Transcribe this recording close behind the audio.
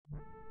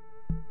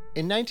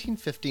In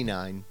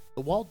 1959,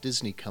 the Walt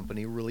Disney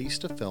Company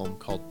released a film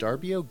called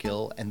Darby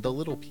O'Gill and the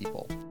Little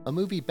People, a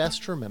movie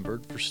best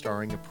remembered for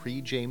starring a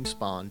pre-James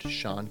Bond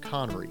Sean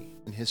Connery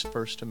in his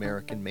first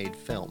American-made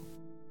film.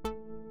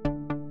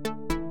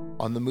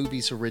 On the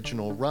movie's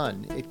original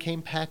run, it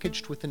came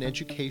packaged with an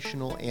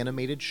educational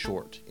animated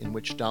short in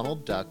which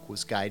Donald Duck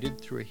was guided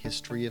through a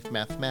history of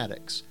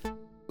mathematics,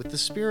 with the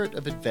spirit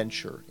of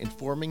adventure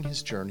informing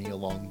his journey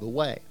along the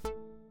way.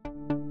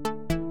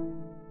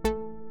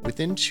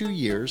 Within 2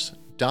 years,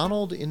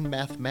 Donald in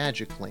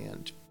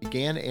Mathmagicland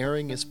began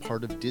airing as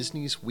part of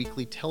Disney's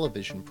weekly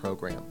television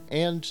program,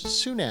 and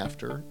soon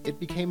after, it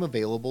became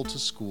available to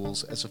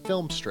schools as a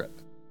film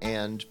strip,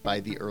 and by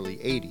the early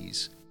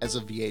 80s, as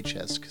a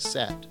VHS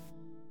cassette.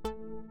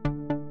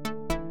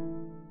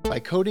 By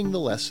coding the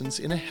lessons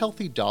in a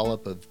healthy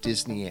dollop of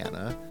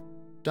Disneyana,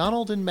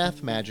 Donald in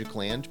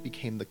Mathmagicland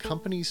became the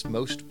company's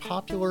most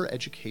popular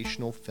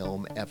educational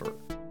film ever,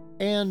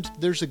 and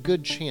there's a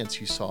good chance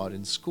you saw it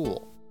in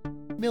school.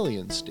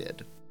 Millions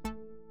did.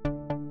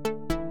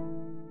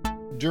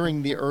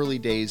 During the early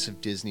days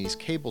of Disney's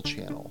cable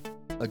channel,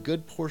 a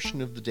good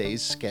portion of the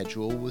day's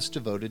schedule was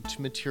devoted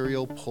to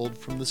material pulled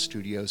from the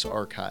studio's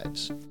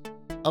archives.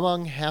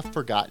 Among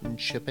half-forgotten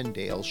Chip and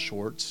Dale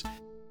shorts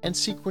and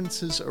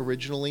sequences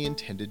originally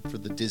intended for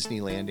the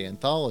Disneyland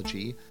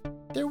anthology,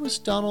 there was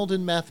Donald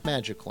in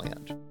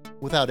Mathmagicland.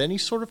 Without any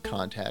sort of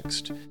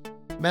context,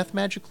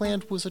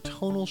 Mathmagicland was a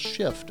tonal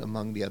shift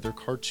among the other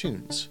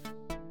cartoons.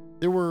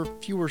 There were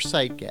fewer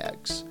sight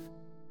gags.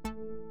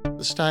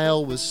 The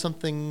style was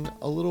something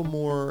a little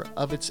more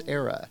of its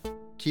era,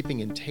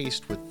 keeping in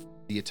taste with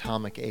the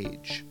atomic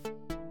age.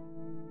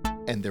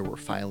 And there were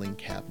filing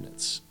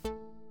cabinets.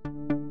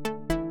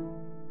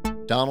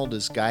 Donald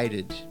is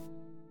guided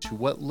to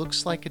what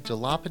looks like a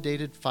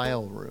dilapidated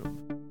file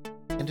room,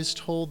 and is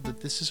told that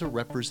this is a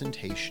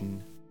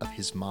representation of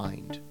his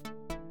mind.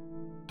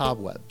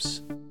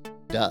 Cobwebs,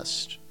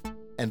 dust,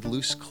 and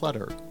loose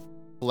clutter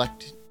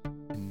collect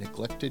in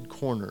neglected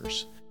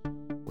corners,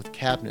 with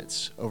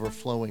cabinets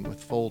overflowing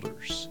with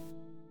folders.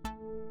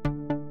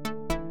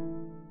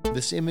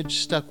 This image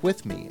stuck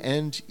with me,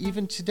 and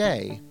even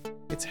today,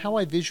 it's how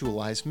I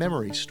visualize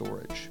memory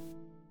storage.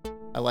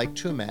 I like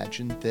to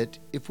imagine that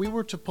if we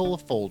were to pull a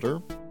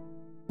folder,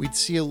 we'd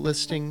see a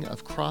listing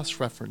of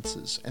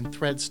cross-references and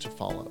threads to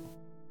follow.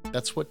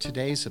 That's what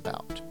today's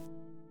about.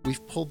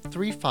 We've pulled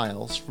 3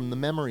 files from the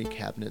memory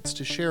cabinets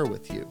to share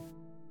with you.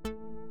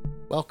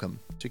 Welcome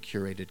to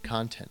Curated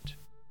Content.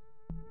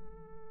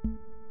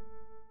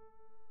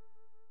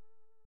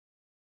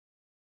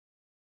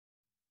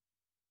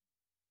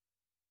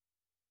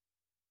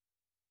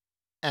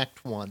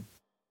 Act 1.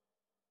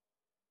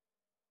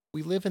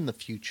 We live in the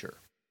future.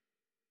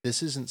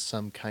 This isn't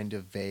some kind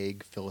of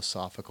vague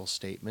philosophical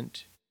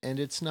statement, and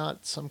it's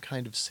not some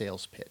kind of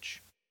sales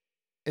pitch.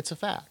 It's a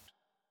fact.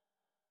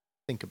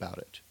 Think about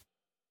it.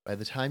 By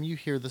the time you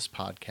hear this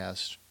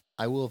podcast,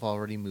 I will have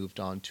already moved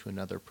on to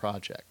another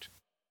project.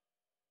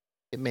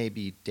 It may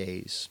be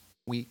days,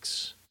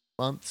 weeks,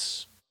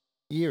 months,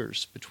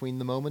 years between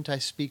the moment I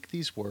speak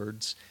these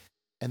words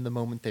and the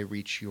moment they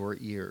reach your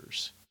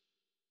ears.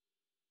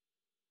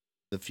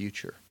 The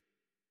future.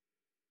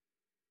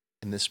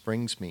 And this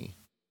brings me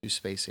to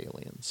space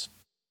aliens.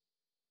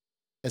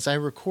 As I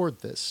record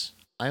this,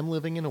 I am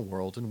living in a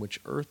world in which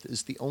Earth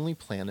is the only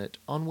planet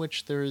on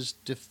which there is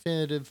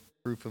definitive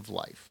proof of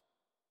life.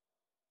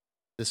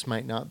 This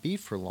might not be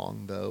for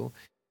long, though,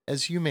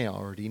 as you may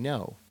already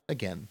know.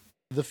 Again,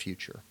 the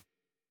future.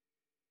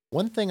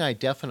 One thing I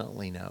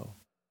definitely know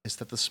is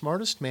that the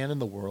smartest man in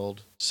the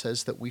world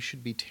says that we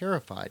should be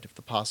terrified of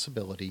the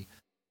possibility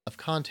of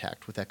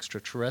contact with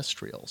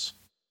extraterrestrials.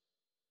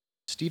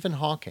 Stephen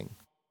Hawking,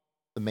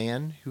 the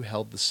man who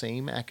held the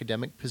same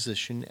academic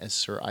position as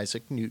Sir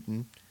Isaac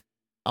Newton,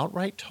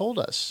 outright told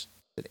us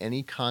that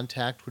any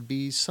contact would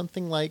be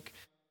something like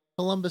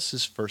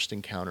Columbus's first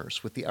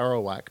encounters with the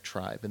Arawak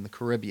tribe in the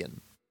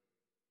Caribbean.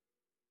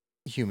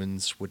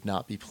 Humans would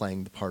not be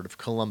playing the part of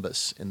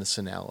Columbus in this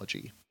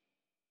analogy.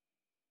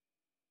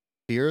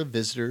 Fear of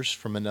visitors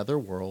from another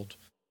world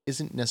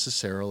isn't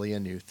necessarily a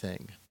new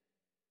thing.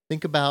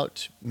 Think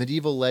about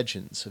medieval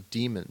legends of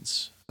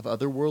demons, of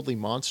otherworldly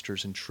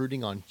monsters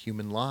intruding on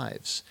human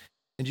lives,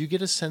 and you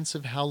get a sense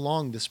of how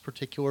long this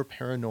particular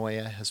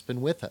paranoia has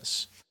been with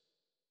us.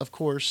 Of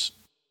course,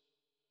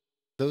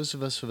 those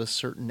of us of a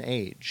certain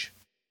age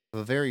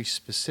have a very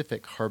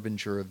specific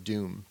harbinger of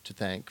doom to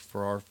thank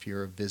for our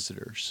fear of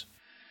visitors.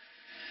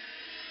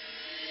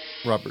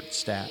 Robert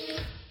Stack,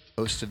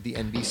 host of the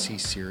NBC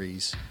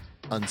series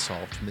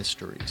Unsolved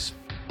Mysteries.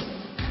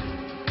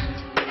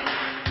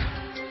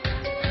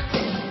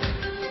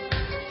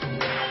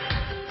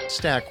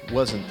 Stack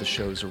wasn't the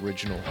show's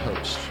original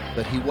host,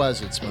 but he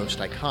was its most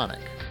iconic.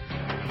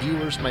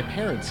 Viewers my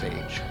parents'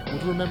 age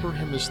would remember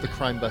him as the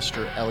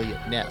crimebuster Elliot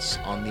Ness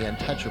on The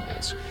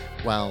Untouchables,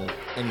 while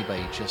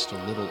anybody just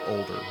a little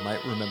older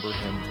might remember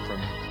him from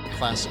the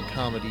classic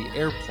comedy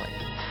Airplane.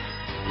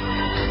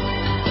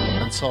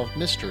 Unsolved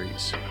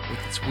Mysteries,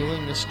 with its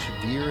willingness to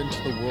veer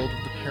into the world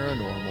of the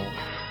paranormal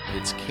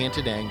its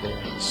canted angle,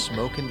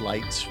 smoke and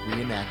lights,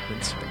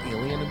 reenactments of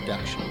alien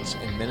abductions,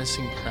 and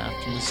menacing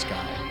craft in the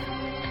sky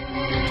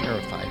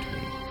terrified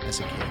me as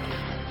a kid.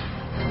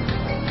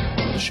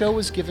 The show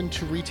was given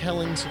to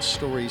retellings of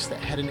stories that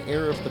had an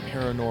air of the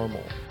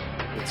paranormal,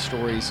 with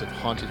stories of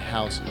haunted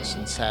houses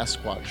and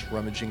Sasquatch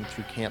rummaging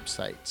through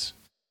campsites.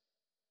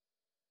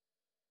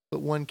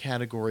 But one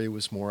category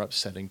was more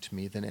upsetting to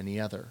me than any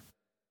other.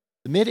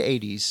 The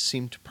mid-'80s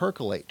seemed to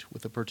percolate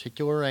with a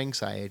particular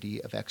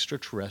anxiety of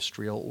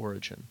extraterrestrial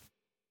origin.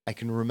 I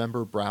can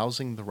remember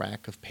browsing the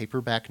rack of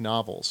paperback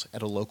novels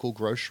at a local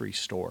grocery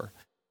store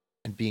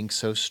and being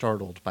so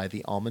startled by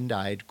the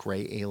almond-eyed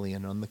gray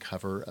alien on the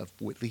cover of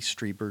Whitley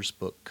Strieber's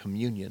book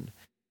Communion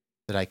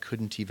that I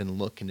couldn't even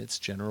look in its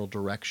general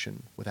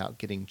direction without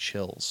getting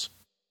chills.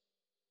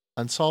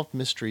 Unsolved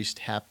Mysteries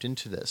tapped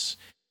into this,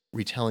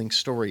 retelling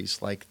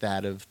stories like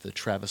that of the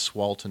Travis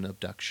Walton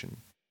abduction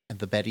and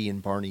the Betty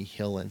and Barney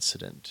Hill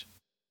incident.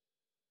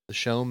 The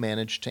show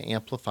managed to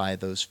amplify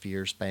those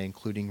fears by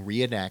including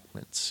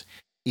reenactments,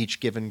 each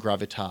given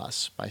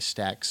gravitas by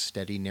Stack's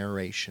steady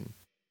narration.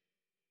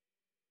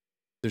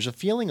 There's a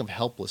feeling of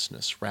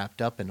helplessness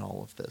wrapped up in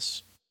all of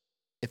this.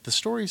 If the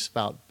stories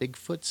about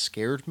Bigfoot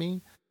scared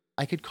me,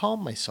 I could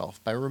calm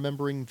myself by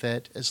remembering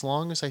that as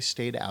long as I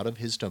stayed out of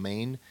his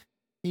domain,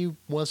 he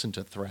wasn't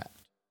a threat.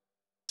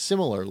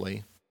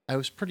 Similarly, I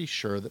was pretty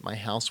sure that my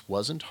house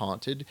wasn't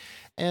haunted,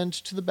 and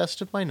to the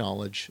best of my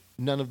knowledge,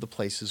 none of the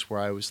places where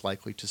I was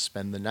likely to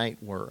spend the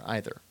night were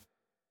either.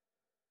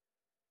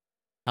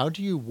 How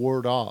do you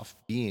ward off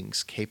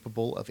beings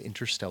capable of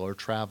interstellar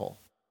travel?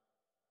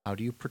 How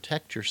do you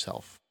protect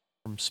yourself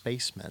from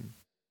spacemen?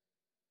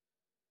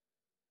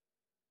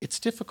 It's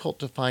difficult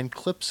to find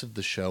clips of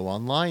the show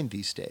online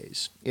these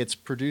days. Its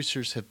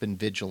producers have been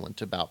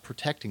vigilant about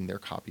protecting their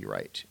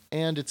copyright,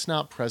 and it's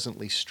not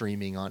presently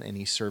streaming on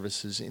any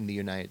services in the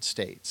United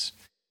States.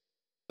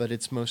 But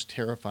its most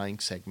terrifying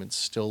segments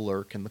still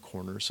lurk in the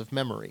corners of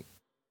memory.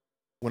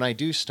 When I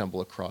do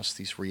stumble across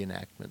these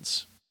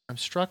reenactments, I'm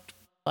struck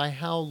by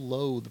how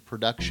low the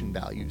production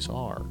values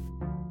are.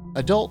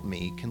 Adult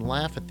me can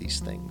laugh at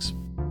these things,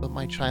 but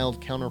my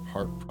child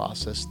counterpart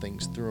processes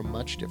things through a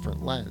much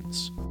different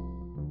lens.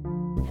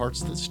 The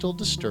parts that still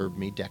disturb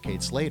me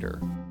decades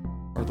later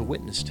are the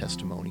witness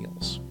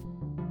testimonials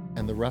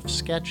and the rough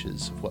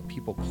sketches of what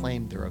people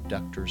claimed their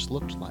abductors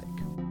looked like.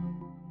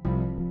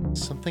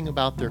 Something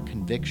about their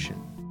conviction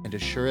and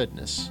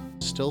assuredness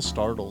still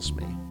startles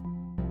me.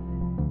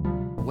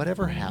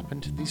 Whatever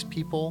happened to these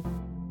people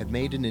had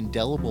made an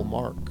indelible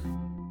mark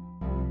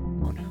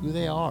on who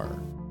they are,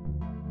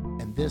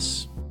 and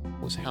this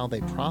was how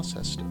they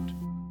processed it.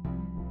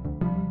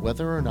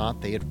 Whether or not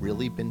they had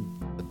really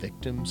been the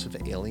victims of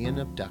alien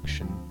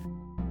abduction,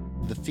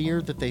 the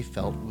fear that they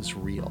felt was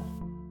real,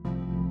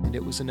 and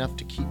it was enough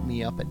to keep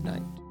me up at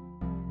night.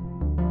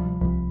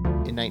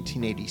 In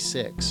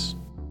 1986,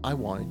 I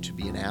wanted to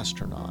be an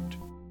astronaut.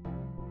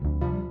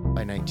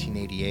 By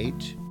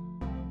 1988,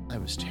 I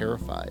was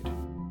terrified,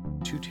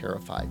 too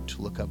terrified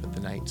to look up at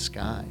the night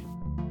sky.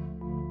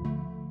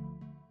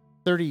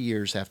 30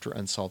 years after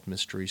Unsolved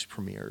Mysteries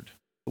premiered,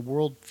 the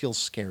world feels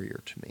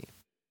scarier to me.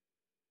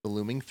 The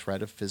looming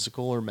threat of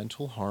physical or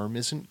mental harm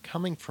isn't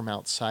coming from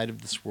outside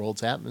of this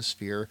world's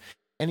atmosphere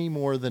any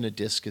more than a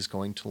disk is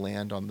going to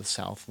land on the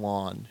South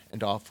Lawn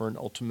and offer an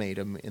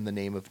ultimatum in the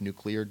name of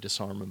nuclear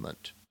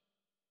disarmament.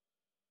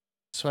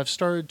 So I've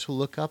started to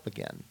look up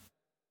again,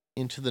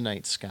 into the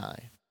night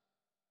sky,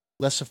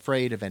 less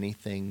afraid of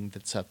anything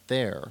that's up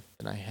there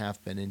than I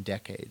have been in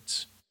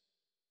decades.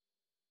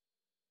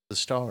 The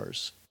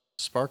stars,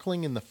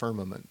 sparkling in the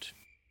firmament,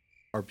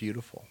 are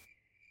beautiful.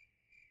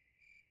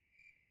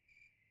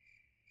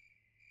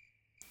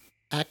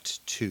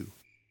 Act 2.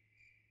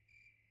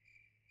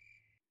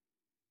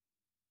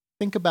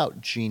 Think about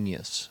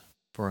genius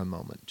for a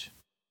moment.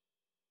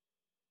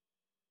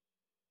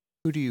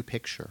 Who do you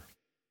picture?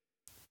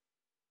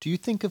 Do you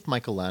think of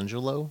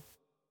Michelangelo,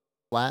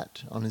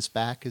 flat on his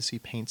back as he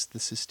paints the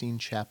Sistine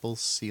Chapel's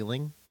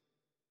ceiling?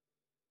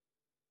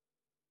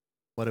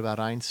 What about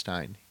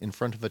Einstein in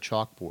front of a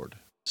chalkboard,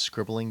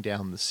 scribbling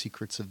down the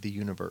secrets of the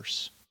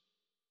universe?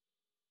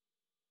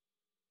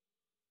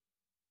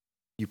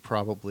 You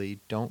probably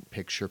don't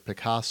picture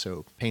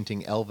Picasso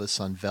painting Elvis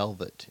on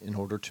velvet in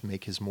order to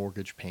make his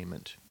mortgage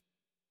payment.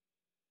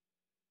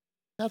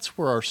 That's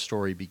where our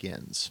story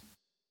begins.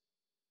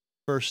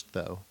 First,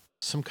 though,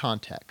 some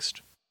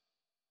context.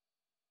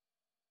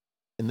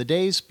 In the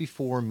days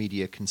before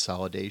media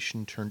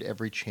consolidation turned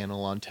every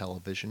channel on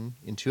television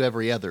into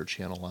every other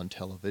channel on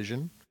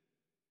television,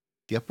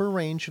 the upper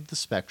range of the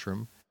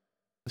spectrum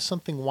was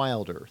something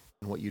wilder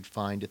than what you'd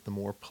find at the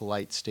more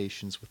polite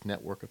stations with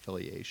network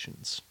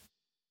affiliations.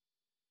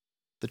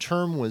 The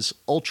term was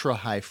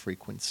ultra-high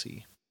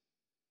frequency,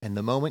 and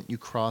the moment you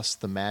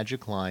crossed the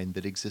magic line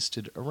that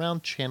existed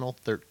around Channel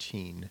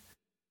 13,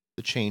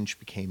 the change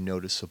became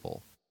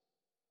noticeable.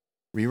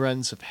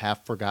 Reruns of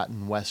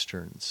half-forgotten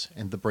westerns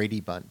and The Brady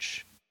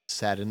Bunch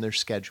sat in their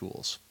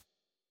schedules,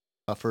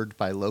 buffered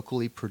by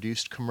locally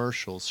produced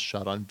commercials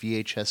shot on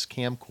VHS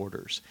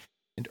camcorders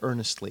and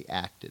earnestly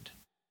acted.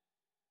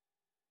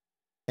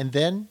 And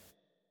then,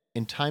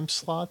 in time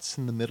slots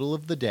in the middle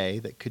of the day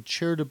that could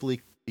charitably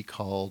be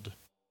called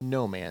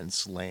no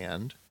man's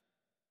land,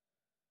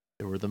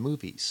 there were the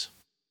movies.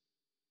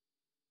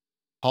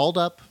 Hauled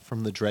up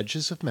from the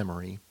dredges of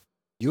memory,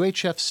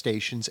 UHF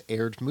stations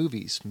aired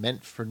movies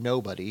meant for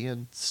nobody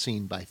and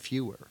seen by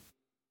fewer.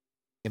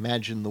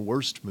 Imagine the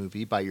worst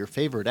movie by your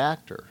favorite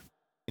actor,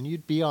 and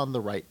you'd be on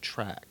the right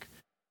track,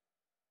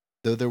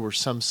 though there were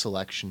some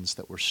selections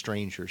that were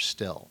stranger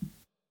still.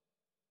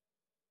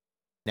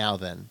 Now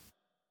then,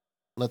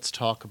 let's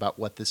talk about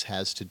what this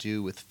has to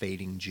do with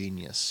fading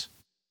genius.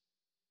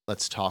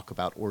 Let's talk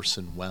about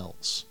Orson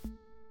Welles.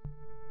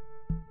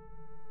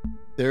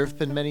 There have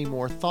been many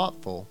more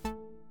thoughtful,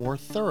 more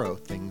thorough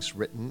things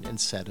written and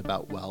said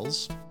about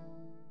Welles,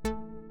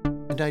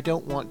 and I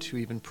don't want to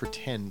even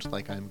pretend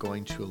like I'm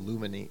going to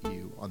illuminate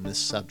you on this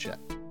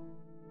subject.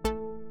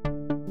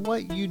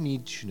 What you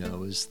need to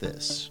know is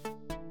this.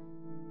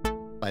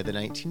 By the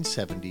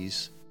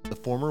 1970s, the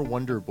former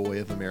wonder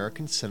boy of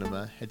American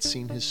cinema had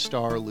seen his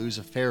star lose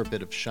a fair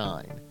bit of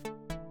shine,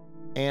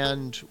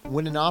 and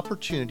when an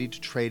opportunity to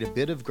trade a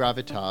bit of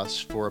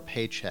gravitas for a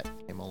paycheck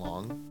came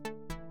along,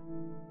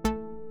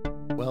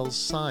 Welles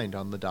signed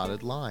on the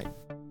dotted line.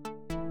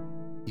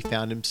 He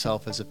found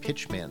himself as a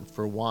pitchman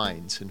for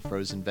wines and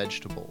frozen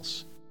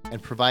vegetables,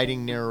 and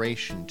providing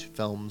narration to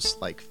films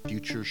like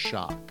Future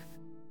Shock,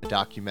 a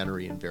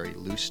documentary in very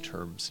loose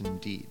terms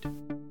indeed.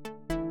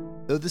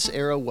 Though this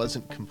era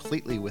wasn't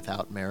completely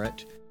without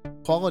merit,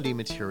 quality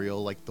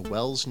material like the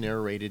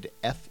Welles-narrated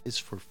F is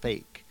for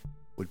Fake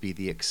would be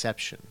the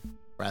exception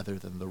rather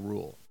than the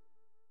rule.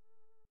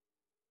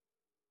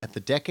 At the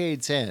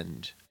decade's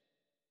end,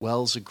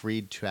 Welles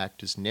agreed to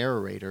act as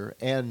narrator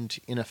and,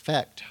 in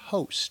effect,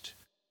 host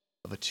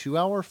of a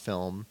 2-hour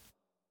film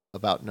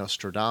about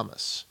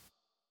Nostradamus,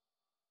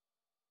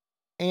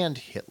 and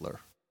Hitler,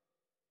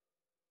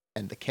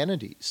 and the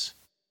Kennedys,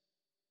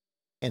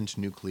 and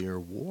nuclear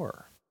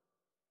war.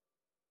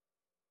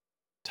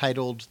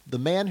 Titled The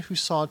Man Who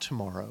Saw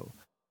Tomorrow,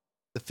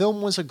 the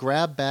film was a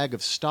grab bag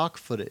of stock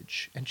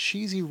footage and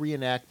cheesy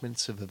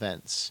reenactments of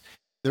events.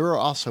 There are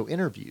also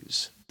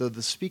interviews, though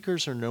the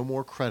speakers are no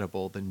more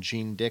credible than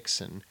Jean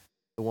Dixon,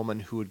 the woman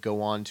who would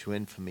go on to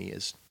infamy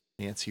as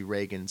Nancy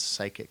Reagan's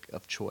psychic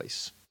of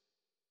choice.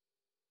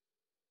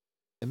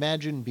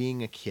 Imagine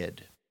being a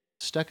kid,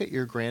 stuck at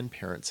your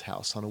grandparents'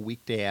 house on a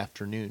weekday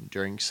afternoon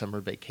during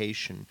summer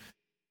vacation,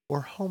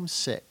 or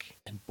homesick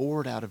and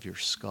bored out of your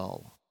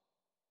skull.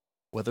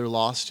 Whether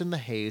lost in the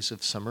haze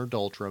of summer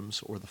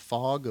doldrums or the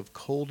fog of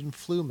cold and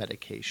flu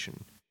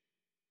medication,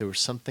 there was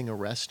something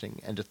arresting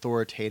and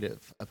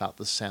authoritative about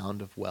the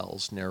sound of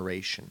Welles'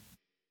 narration.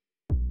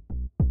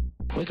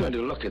 We're going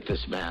to look at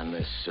this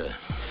man,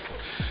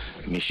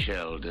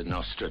 Michel de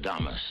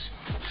Nostradamus.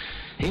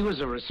 He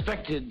was a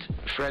respected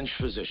French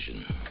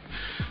physician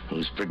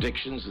whose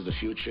predictions of the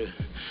future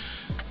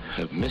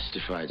have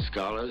mystified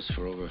scholars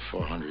for over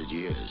 400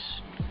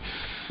 years.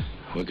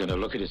 We're going to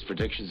look at his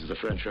predictions of the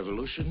French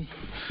Revolution,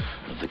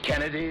 of the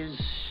Kennedys,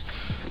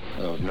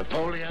 of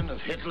Napoleon,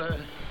 of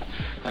Hitler,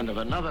 and of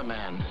another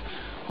man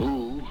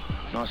who,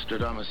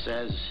 Nostradamus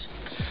says,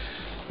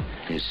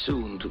 is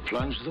soon to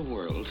plunge the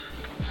world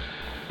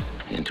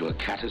into a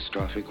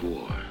catastrophic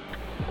war.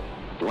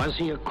 Was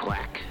he a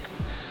quack,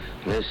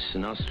 this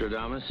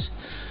Nostradamus,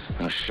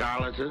 a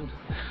charlatan,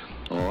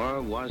 or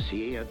was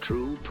he a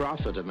true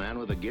prophet, a man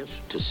with a gift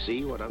to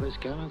see what others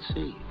cannot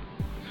see?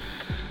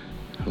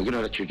 We're going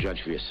to let you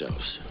judge for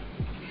yourselves.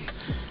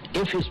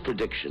 If his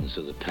predictions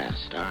of the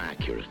past are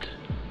accurate,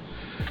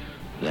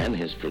 then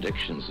his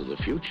predictions of the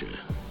future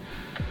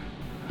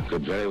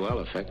could very well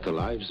affect the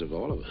lives of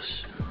all of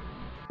us.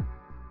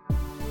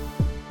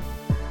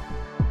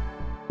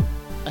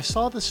 I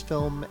saw this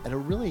film at a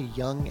really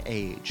young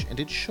age, and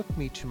it shook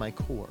me to my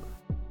core.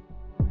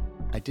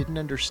 I didn't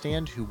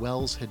understand who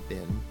Welles had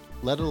been,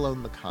 let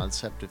alone the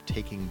concept of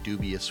taking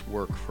dubious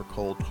work for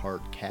cold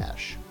hard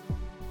cash.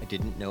 I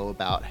didn't know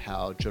about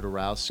how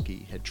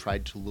Jodorowsky had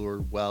tried to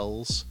lure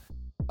Welles,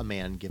 a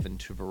man given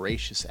to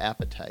voracious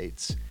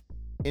appetites,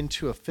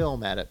 into a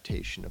film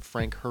adaptation of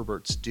Frank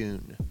Herbert's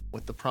Dune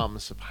with the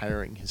promise of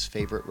hiring his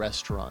favorite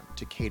restaurant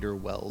to cater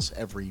Welles'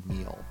 every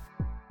meal.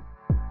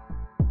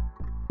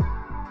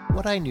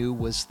 What I knew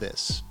was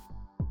this: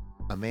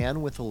 a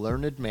man with a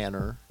learned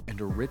manner and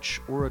a rich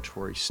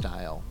oratory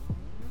style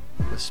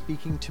was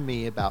speaking to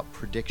me about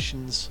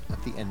predictions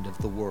of the end of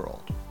the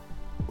world,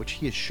 which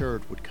he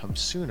assured would come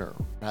sooner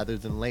rather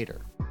than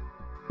later.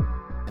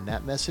 And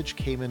that message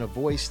came in a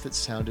voice that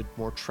sounded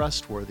more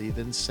trustworthy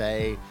than,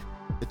 say,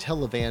 the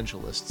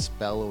televangelists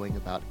bellowing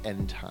about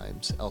end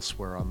times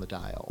elsewhere on the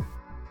dial.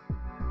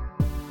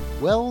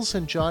 Welles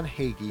and John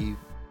Hagee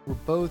were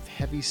both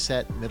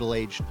heavy-set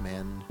middle-aged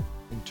men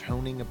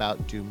intoning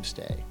about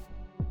doomsday.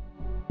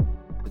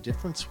 The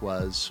difference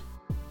was,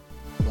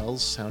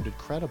 Welles sounded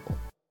credible.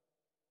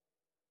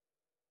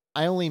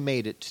 I only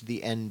made it to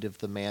the end of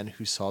The Man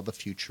Who Saw the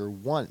Future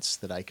once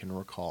that I can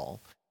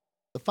recall,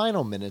 The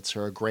final minutes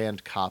are a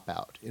grand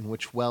cop-out in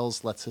which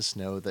Wells lets us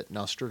know that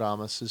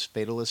Nostradamus'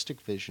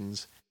 fatalistic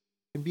visions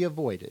can be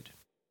avoided,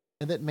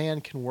 and that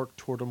man can work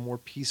toward a more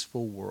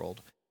peaceful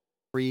world,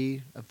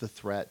 free of the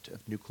threat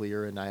of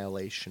nuclear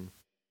annihilation.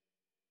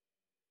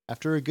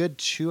 After a good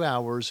 2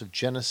 hours of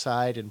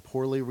genocide and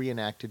poorly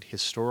reenacted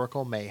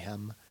historical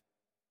mayhem,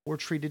 we're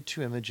treated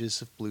to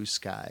images of blue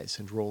skies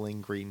and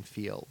rolling green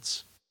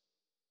fields.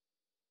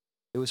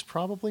 It was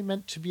probably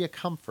meant to be a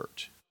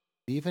comfort,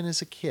 but even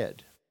as a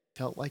kid,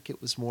 felt like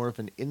it was more of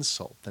an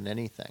insult than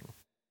anything.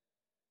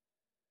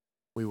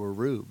 We were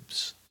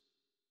rubes.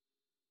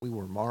 We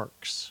were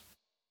marks.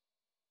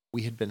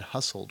 We had been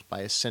hustled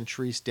by a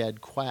centuries-dead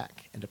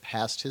quack and a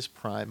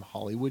past-his-prime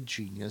Hollywood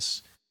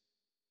genius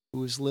who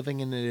was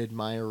living in an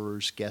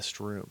admirer's guest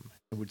room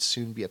and would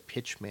soon be a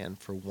pitchman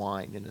for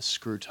wine in a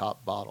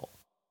screw-top bottle.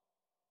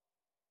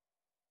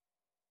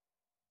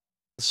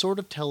 The sort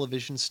of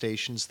television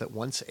stations that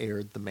once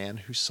aired The Man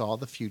Who Saw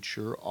the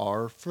Future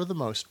are, for the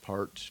most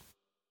part,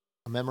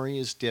 a memory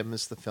as dim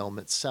as the film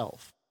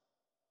itself.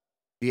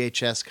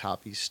 VHS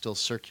copies still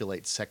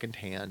circulate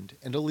secondhand,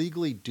 and a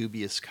legally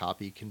dubious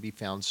copy can be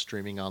found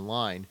streaming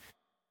online,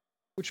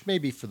 which may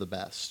be for the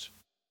best.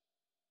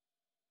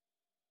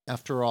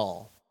 After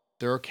all,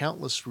 there are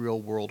countless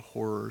real-world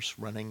horrors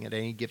running at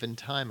any given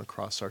time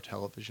across our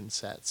television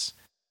sets,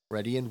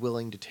 ready and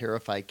willing to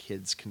terrify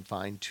kids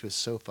confined to a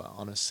sofa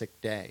on a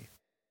sick day.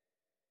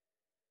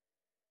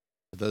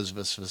 For those of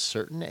us of a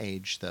certain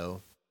age,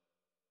 though,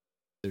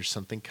 there's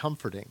something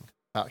comforting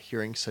about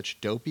hearing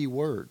such dopey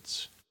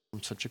words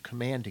from such a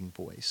commanding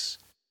voice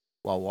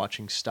while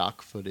watching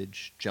stock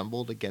footage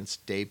jumbled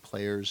against day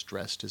players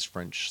dressed as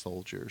French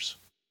soldiers.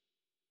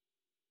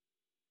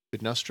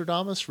 Could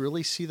Nostradamus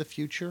really see the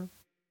future?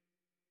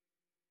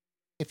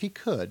 If he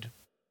could,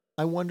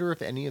 I wonder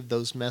if any of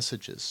those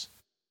messages,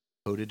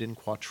 coded in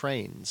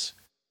quatrains,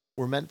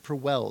 were meant for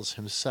Wells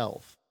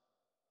himself.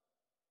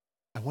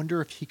 I wonder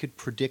if he could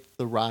predict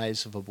the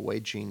rise of a boy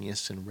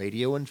genius in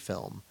radio and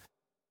film,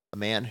 a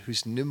man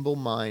whose nimble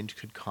mind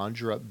could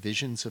conjure up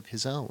visions of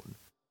his own,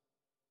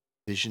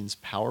 visions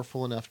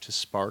powerful enough to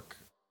spark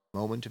a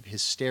moment of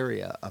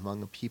hysteria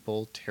among a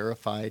people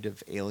terrified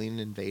of alien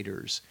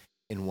invaders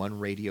in one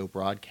radio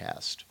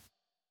broadcast.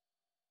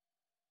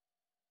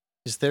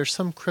 Is there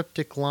some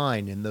cryptic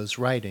line in those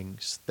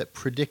writings that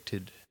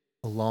predicted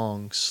a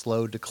long,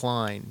 slow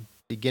decline,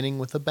 beginning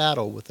with a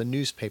battle with a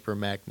newspaper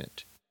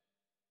magnate,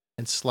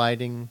 and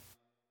sliding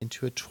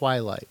into a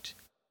twilight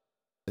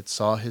that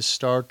saw his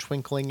star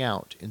twinkling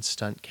out in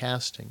stunt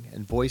casting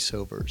and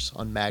voiceovers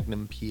on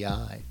Magnum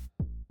P.I.?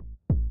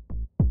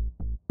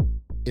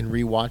 In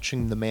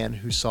rewatching The Man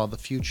Who Saw the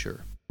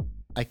Future,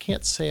 I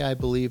can't say I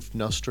believe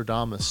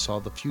Nostradamus saw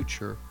the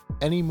future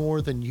any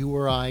more than you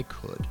or I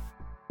could.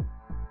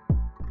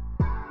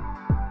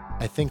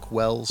 I think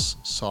Wells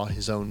saw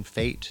his own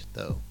fate,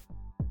 though,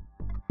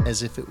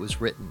 as if it was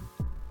written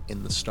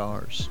in the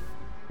stars.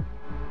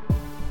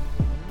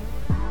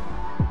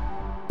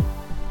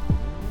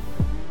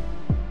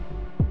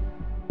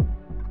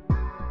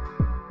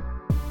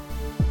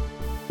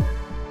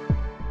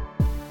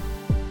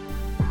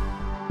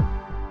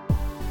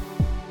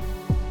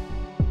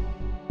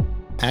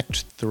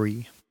 Act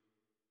 3.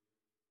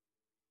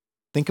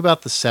 Think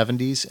about the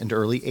 70s and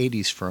early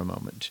 80s for a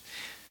moment.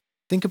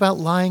 Think about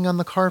lying on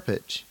the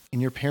carpet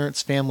in your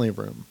parents' family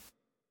room,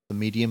 the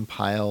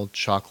medium-piled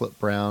chocolate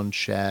brown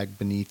shag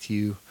beneath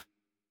you,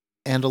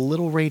 and a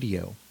little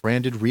radio,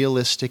 branded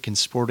realistic and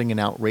sporting an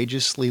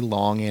outrageously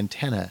long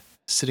antenna,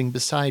 sitting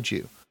beside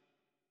you,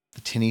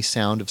 the tinny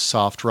sound of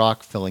soft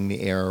rock filling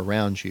the air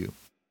around you.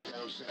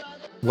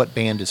 What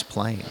band is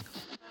playing?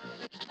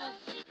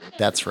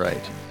 That's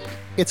right.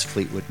 It's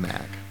Fleetwood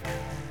Mac.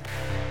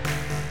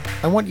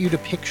 I want you to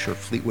picture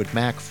Fleetwood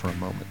Mac for a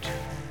moment.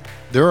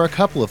 There are a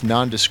couple of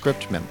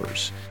nondescript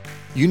members.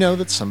 You know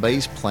that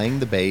somebody's playing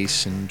the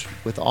bass, and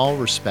with all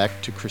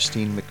respect to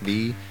Christine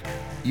McVie,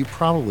 you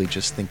probably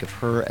just think of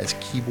her as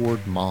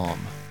keyboard mom.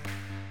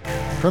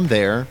 From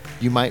there,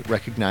 you might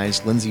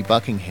recognize Lindsey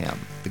Buckingham,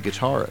 the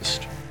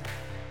guitarist.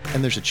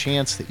 And there's a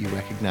chance that you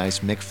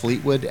recognize Mick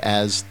Fleetwood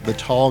as the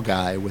tall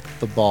guy with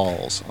the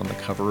balls on the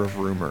cover of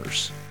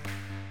Rumors.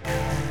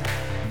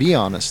 Be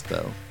honest,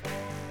 though.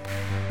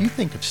 You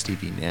think of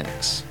Stevie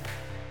Nicks.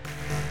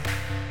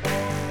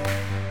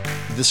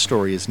 This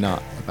story is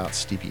not about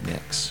Stevie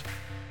Nicks.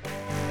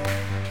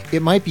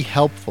 It might be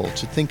helpful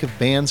to think of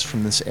bands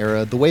from this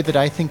era the way that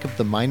I think of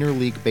the minor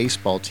league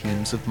baseball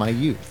teams of my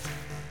youth.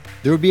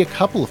 There would be a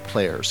couple of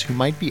players who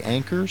might be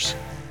anchors,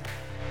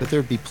 but there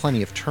would be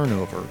plenty of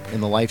turnover in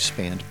the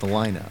lifespan of the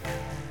lineup.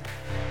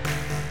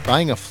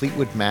 Buying a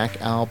Fleetwood Mac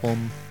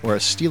album, or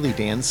a Steely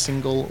Dan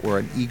single, or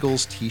an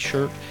Eagles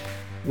t-shirt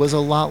was a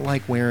lot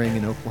like wearing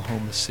an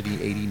Oklahoma City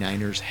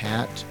 89ers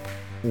hat,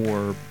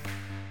 or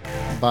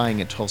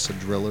buying a Tulsa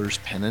Drillers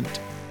pennant.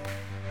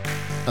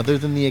 Other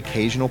than the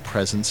occasional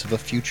presence of a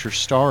future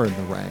star in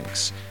the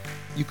ranks,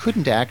 you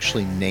couldn't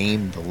actually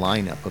name the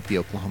lineup of the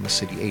Oklahoma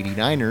City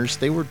 89ers.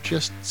 They were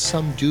just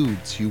some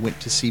dudes you went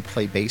to see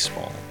play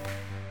baseball.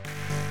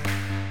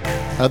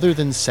 Other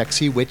than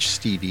Sexy Witch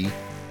Stevie,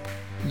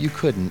 you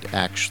couldn't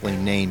actually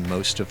name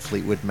most of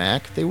Fleetwood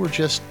Mac. They were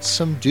just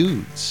some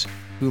dudes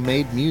who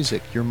made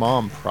music your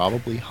mom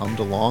probably hummed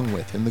along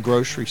with in the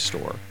grocery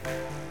store.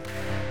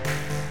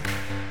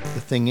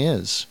 The thing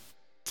is,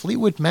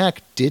 Fleetwood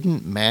Mac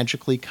didn't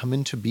magically come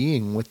into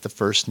being with the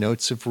first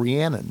notes of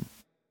Rhiannon.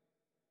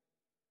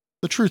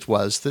 The truth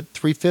was that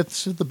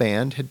 3/5 of the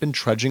band had been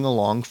trudging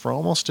along for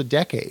almost a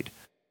decade,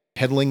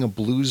 peddling a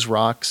blues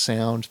rock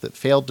sound that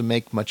failed to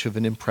make much of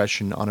an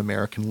impression on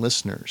American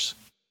listeners.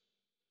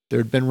 There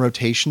had been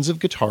rotations of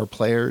guitar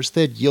players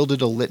that had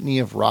yielded a litany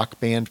of rock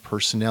band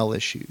personnel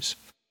issues.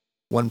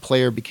 One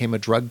player became a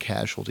drug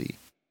casualty.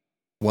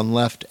 One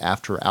left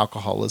after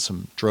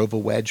alcoholism drove a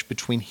wedge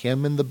between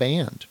him and the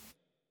band.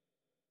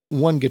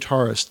 One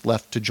guitarist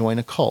left to join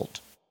a cult,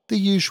 the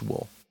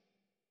usual.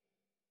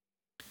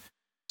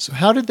 So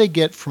how did they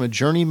get from a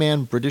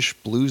journeyman British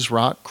blues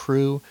rock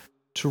crew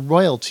to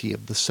royalty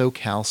of the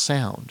SoCal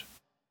sound?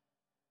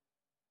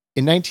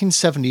 In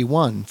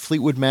 1971,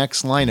 Fleetwood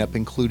Mac's lineup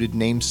included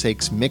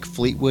namesakes Mick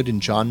Fleetwood and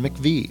John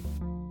McVie,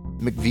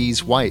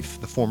 McVie's wife,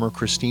 the former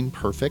Christine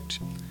Perfect,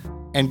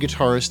 and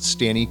guitarists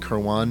Danny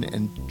Kirwan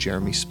and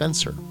Jeremy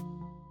Spencer.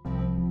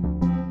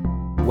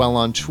 While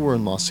on tour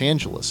in Los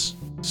Angeles,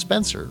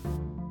 Spencer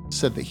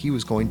said that he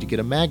was going to get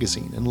a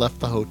magazine and left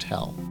the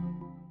hotel.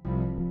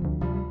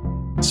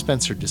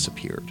 Spencer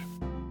disappeared,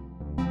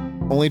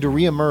 only to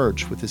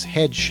re-emerge with his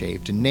head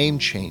shaved and name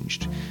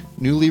changed,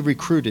 newly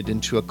recruited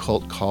into a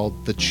cult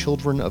called the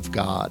Children of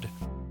God,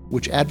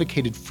 which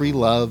advocated free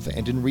love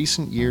and in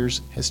recent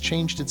years has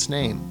changed its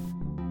name.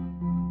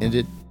 And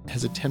it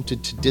has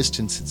attempted to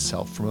distance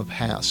itself from a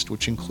past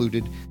which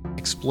included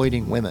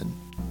exploiting women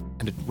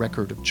and a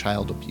record of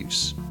child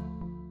abuse.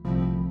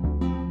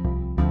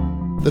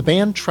 The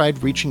band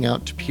tried reaching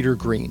out to Peter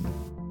Green,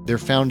 their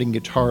founding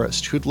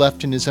guitarist who had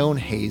left in his own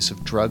haze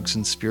of drugs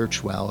and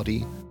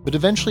spirituality, but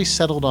eventually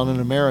settled on an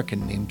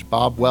American named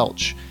Bob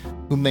Welch,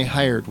 whom they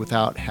hired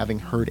without having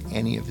heard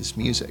any of his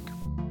music.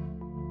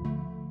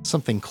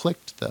 Something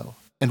clicked, though,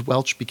 and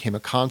Welch became a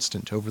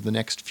constant over the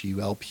next few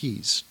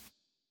LPs.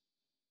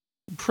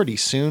 Pretty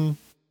soon,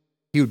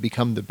 he would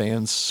become the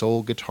band's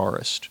sole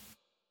guitarist.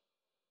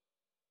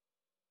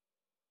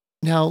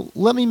 Now,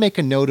 let me make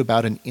a note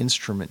about an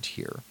instrument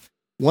here.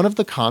 One of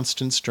the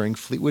constants during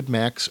Fleetwood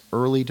Mac's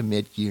early to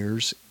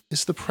mid-years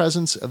is the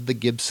presence of the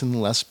Gibson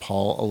Les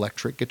Paul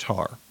electric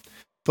guitar.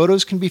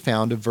 Photos can be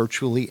found of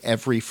virtually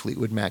every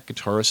Fleetwood Mac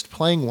guitarist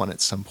playing one at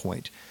some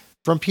point,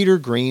 from Peter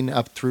Green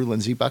up through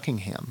Lindsey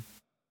Buckingham.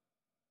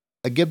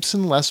 A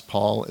Gibson Les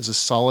Paul is a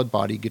solid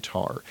body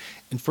guitar,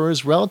 and for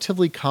as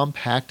relatively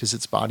compact as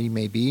its body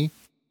may be,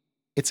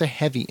 it's a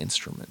heavy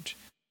instrument,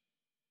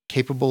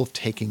 capable of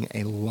taking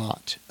a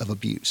lot of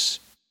abuse.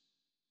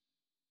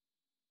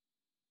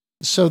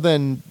 So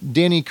then,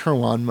 Danny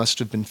Kirwan must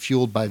have been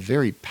fueled by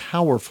very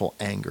powerful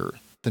anger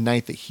the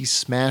night that he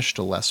smashed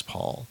a Les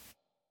Paul,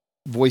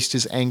 voiced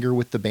his anger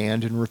with the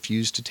band, and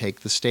refused to take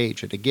the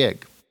stage at a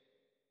gig.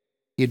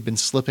 He had been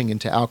slipping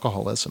into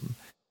alcoholism,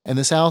 and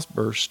this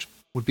outburst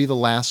would be the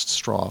last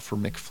straw for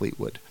Mick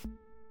Fleetwood,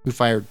 who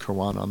fired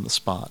Kirwan on the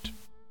spot.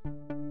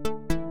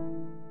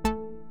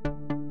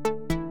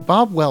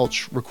 Bob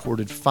Welch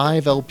recorded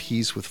 5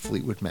 LPs with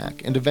Fleetwood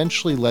Mac and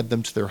eventually led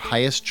them to their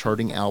highest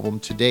charting album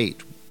to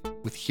date,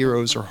 with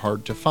Heroes Are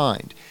Hard to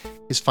Find,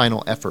 his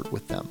final effort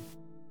with them.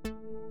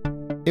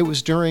 It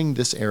was during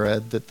this era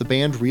that the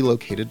band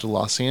relocated to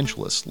Los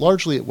Angeles,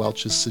 largely at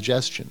Welch's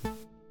suggestion.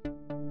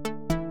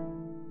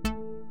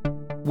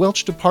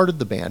 Welch departed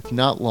the band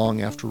not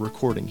long after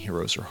recording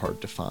Heroes Are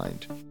Hard to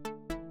Find,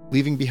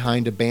 leaving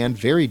behind a band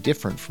very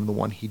different from the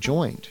one he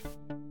joined.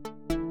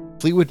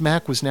 Fleetwood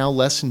Mac was now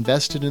less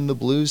invested in the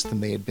blues than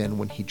they had been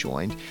when he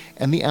joined,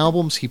 and the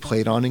albums he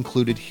played on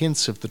included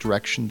hints of the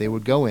direction they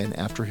would go in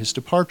after his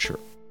departure.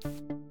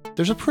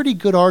 There's a pretty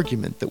good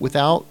argument that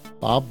without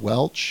Bob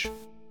Welch,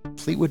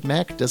 Fleetwood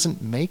Mac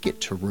doesn't make it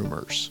to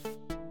Rumours.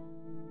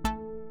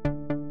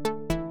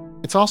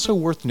 It's also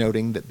worth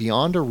noting that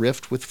beyond a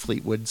rift with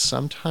Fleetwood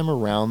sometime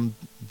around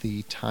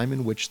the time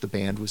in which the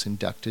band was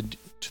inducted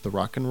to the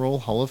Rock and Roll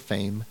Hall of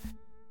Fame,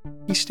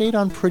 he stayed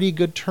on pretty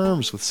good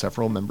terms with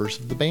several members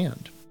of the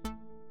band.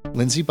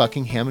 Lindsey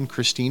Buckingham and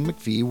Christine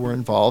McVie were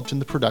involved in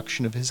the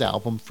production of his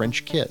album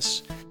French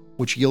Kiss,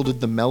 which yielded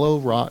the mellow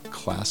rock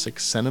classic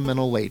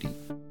Sentimental Lady,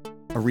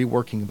 a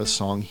reworking of a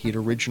song he had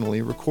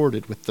originally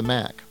recorded with the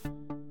Mac.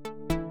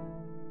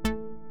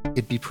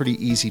 It'd be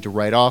pretty easy to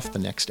write off the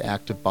next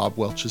act of Bob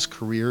Welch's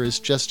career as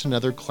just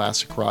another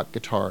classic rock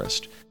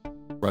guitarist,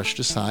 brushed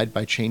aside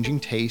by changing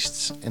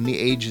tastes and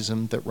the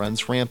ageism that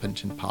runs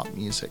rampant in pop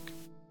music.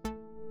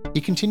 He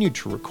continued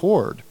to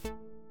record,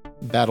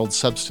 battled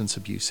substance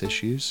abuse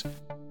issues,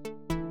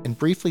 and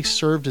briefly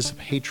served as a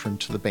patron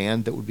to the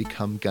band that would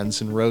become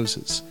Guns N'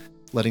 Roses,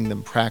 letting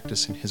them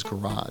practice in his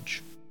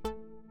garage.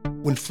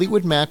 When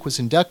Fleetwood Mac was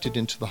inducted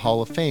into the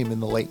Hall of Fame in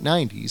the late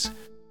 90s,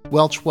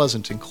 Welch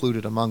wasn't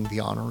included among the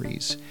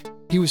honorees.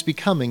 He was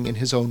becoming, in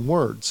his own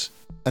words,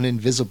 an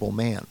invisible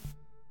man.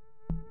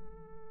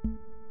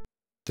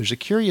 there's a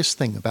curious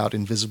thing about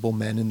invisible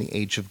men in the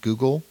age of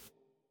Google.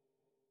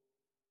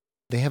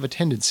 They have a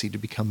tendency to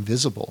become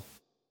visible.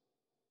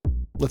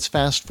 Let's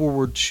fast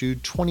forward to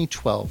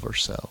 2012 or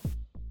so.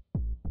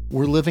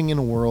 We're living in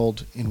a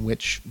world in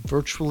which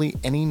virtually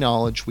any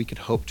knowledge we could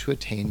hope to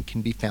attain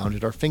can be found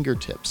at our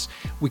fingertips.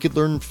 We could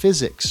learn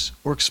physics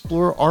or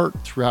explore art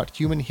throughout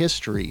human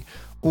history,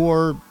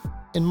 or,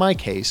 in my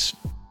case,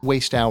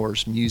 waste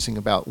hours musing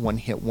about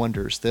one-hit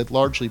wonders that had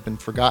largely been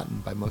forgotten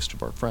by most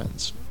of our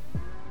friends.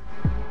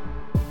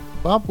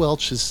 Bob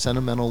Welch's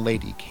Sentimental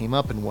Lady came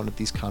up in one of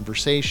these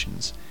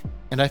conversations,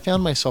 and I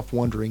found myself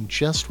wondering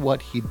just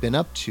what he'd been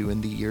up to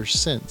in the years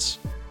since.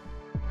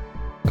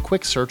 A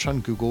quick search on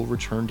Google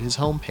returned his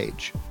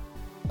homepage,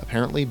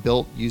 apparently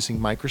built using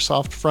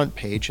Microsoft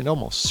FrontPage and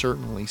almost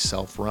certainly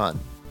self-run.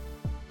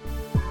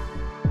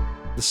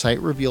 The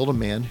site revealed a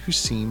man who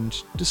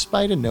seemed,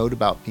 despite a note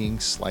about being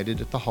slighted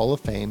at the Hall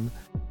of Fame,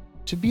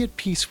 to be at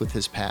peace with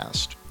his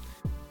past.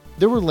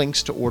 There were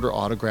links to order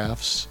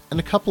autographs and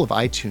a couple of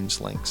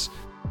iTunes links,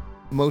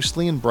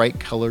 mostly in bright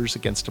colors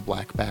against a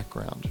black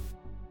background.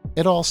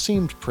 It all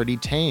seemed pretty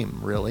tame,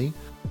 really,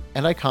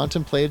 and I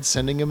contemplated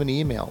sending him an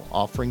email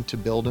offering to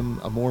build him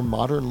a more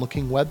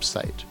modern-looking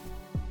website.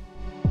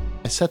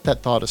 I set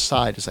that thought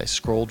aside as I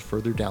scrolled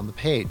further down the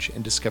page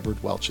and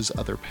discovered Welch's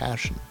other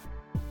passion: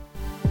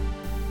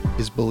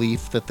 his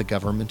belief that the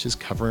government is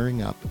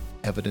covering up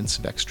evidence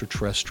of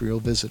extraterrestrial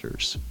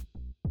visitors.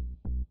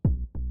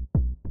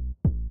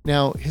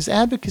 Now, his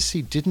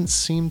advocacy didn't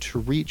seem to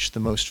reach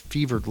the most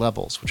fevered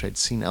levels, which I'd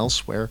seen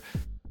elsewhere,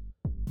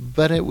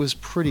 but it was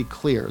pretty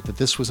clear that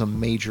this was a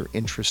major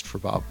interest for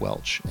Bob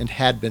Welch, and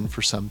had been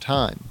for some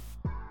time.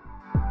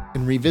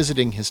 In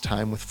revisiting his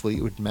time with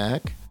Fleetwood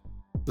Mac,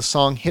 the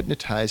song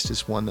Hypnotized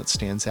is one that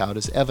stands out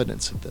as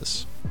evidence of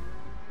this.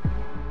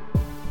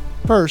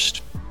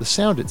 First, the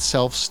sound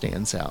itself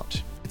stands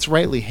out. It's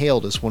rightly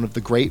hailed as one of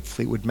the great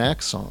Fleetwood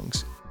Mac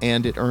songs,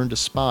 and it earned a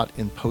spot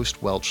in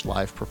post-Welch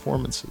live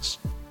performances.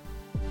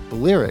 The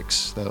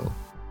lyrics, though,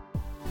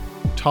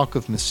 talk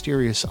of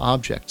mysterious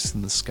objects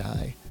in the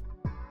sky,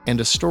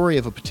 and a story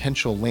of a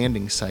potential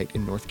landing site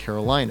in North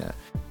Carolina,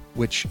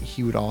 which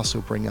he would also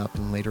bring up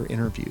in later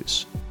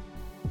interviews.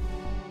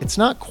 It's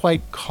not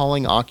quite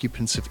calling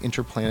occupants of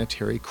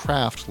interplanetary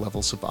craft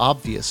levels of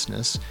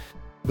obviousness,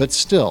 but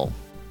still,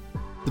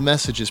 the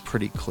message is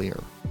pretty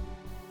clear.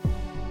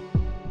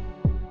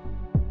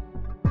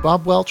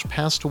 Bob Welch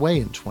passed away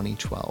in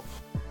 2012.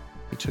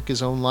 He took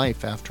his own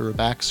life after a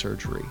back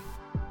surgery,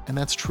 and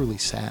that's truly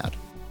sad.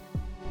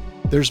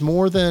 There's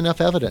more than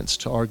enough evidence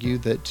to argue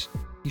that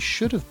he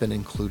should have been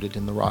included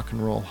in the Rock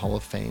and Roll Hall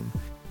of Fame,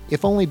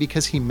 if only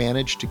because he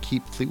managed to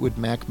keep Fleetwood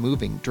Mac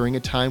moving during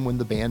a time when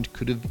the band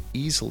could have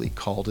easily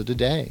called it a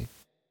day.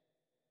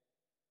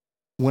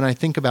 When I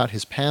think about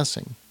his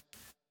passing,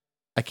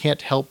 I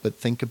can't help but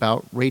think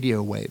about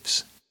radio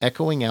waves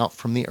echoing out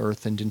from the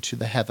earth and into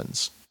the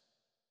heavens,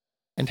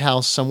 and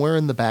how somewhere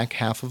in the back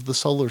half of the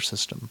solar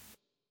system,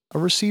 a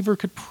receiver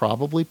could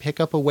probably pick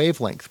up a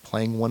wavelength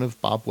playing one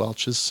of Bob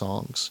Welch's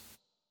songs.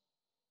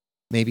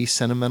 Maybe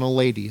Sentimental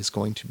Lady is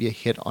going to be a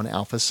hit on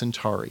Alpha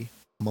Centauri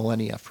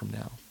millennia from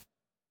now.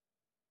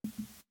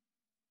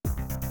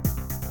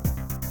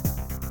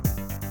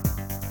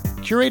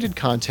 Curated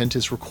Content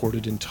is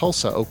recorded in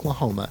Tulsa,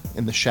 Oklahoma,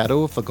 in the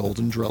shadow of the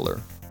Golden Driller.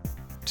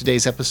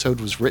 Today's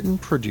episode was written,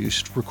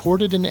 produced,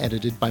 recorded, and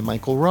edited by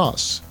Michael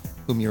Ross,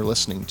 whom you're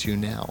listening to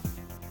now.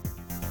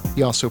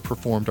 He also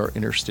performed our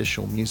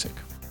interstitial music.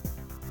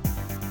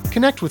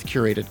 Connect with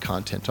Curated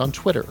Content on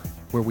Twitter,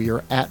 where we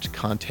are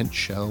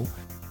 @ContentShow,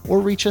 or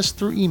reach us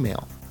through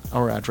email.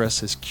 Our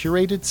address is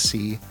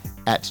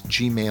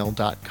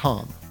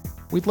curatedc@gmail.com.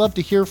 We'd love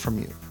to hear from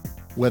you,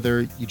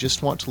 whether you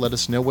just want to let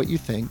us know what you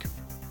think,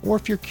 or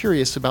if you're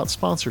curious about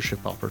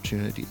sponsorship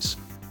opportunities.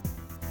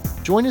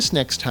 Join us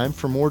next time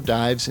for more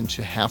dives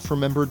into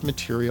half-remembered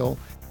material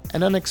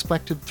and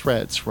unexpected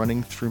threads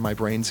running through my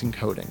brain's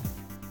encoding.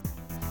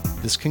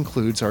 This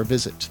concludes our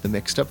visit to the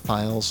mixed-up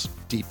files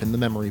deep in the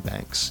memory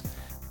banks.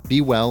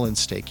 Be well and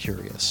stay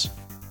curious.